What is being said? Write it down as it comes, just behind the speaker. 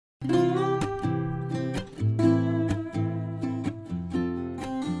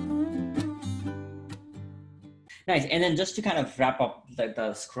Nice. And then just to kind of wrap up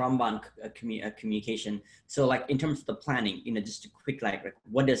the Scrumban communication. So like in terms of the planning, just a quick, like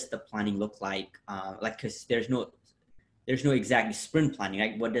what does the planning look like? Cause there's no exact sprint planning.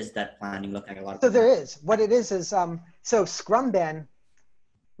 Like what does that planning look like? So there is, what it is, so Scrumban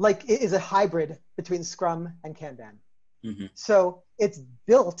is a hybrid between Scrum and Kanban. Mm-hmm. So it's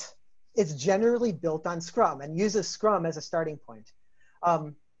generally built on Scrum and uses Scrum as a starting point.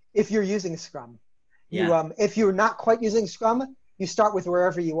 If you're using Scrum. Yeah. If you're not quite using Scrum, you start with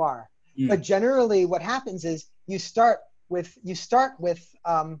wherever you are. But generally, what happens is you start with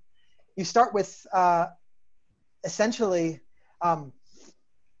essentially a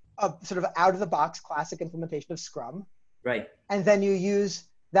sort of out-of-the-box classic implementation of Scrum. Right. And then you use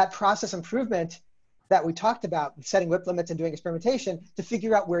that process improvement that we talked about, setting WIP limits and doing experimentation, to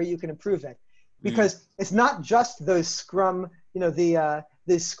figure out where you can improve it. Because it's not just those Scrum, the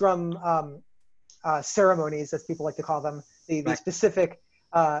Scrum ceremonies, as people like to call them, the specific,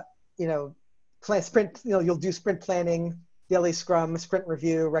 sprint. You'll do sprint planning, daily Scrum, sprint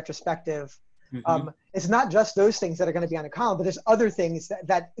review, retrospective. It's not just those things that are going to be on a column, but there's other things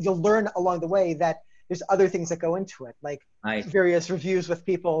that you'll learn along the way. That there's other things that go into it, like various reviews with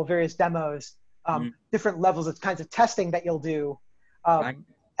people, various demos, different levels of kinds of testing that you'll do,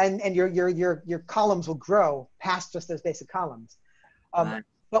 and your columns will grow past just those basic columns.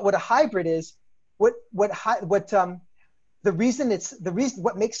 But what a hybrid is. What makes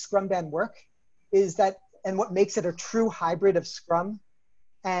Scrumban work is that, and what makes it a true hybrid of Scrum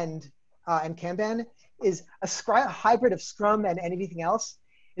and Kanban is a hybrid of Scrum and anything else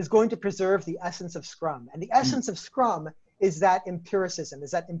is going to preserve the essence of Scrum. And the essence of Scrum is that empiricism,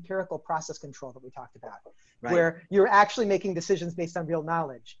 is that empirical process control that we talked about, where you're actually making decisions based on real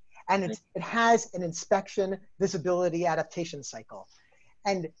knowledge. And it has an inspection, visibility, adaptation cycle.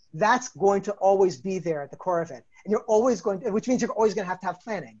 And that's going to always be there at the core of it. And you're always going to, which means you're always going to have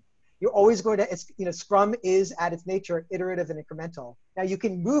planning. You're always going to, Scrum is at its nature iterative and incremental. Now you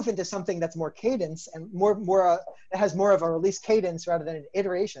can move into something that's more cadence and that has more of a release cadence rather than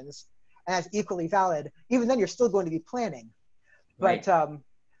iterations, and that's equally valid. Even then, you're still going to be planning. But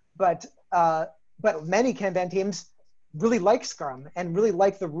many Kanban teams really like Scrum and really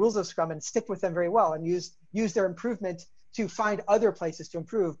like the rules of Scrum and stick with them very well and use their improvement to find other places to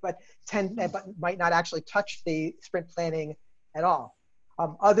improve, but might not actually touch the sprint planning at all.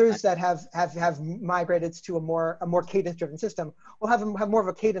 Others that have migrated to a more cadence-driven system will have more of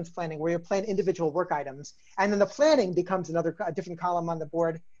a cadence planning where you plan individual work items, and then the planning becomes a different column on the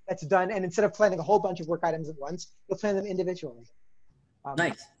board that's done. And instead of planning a whole bunch of work items at once, you'll plan them individually.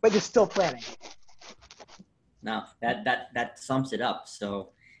 Nice. But you're still planning. Now that sums it up. So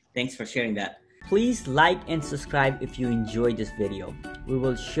thanks for sharing that. Please like and subscribe if you enjoyed this video. We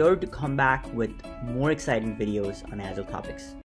will sure to come back with more exciting videos on Agile topics.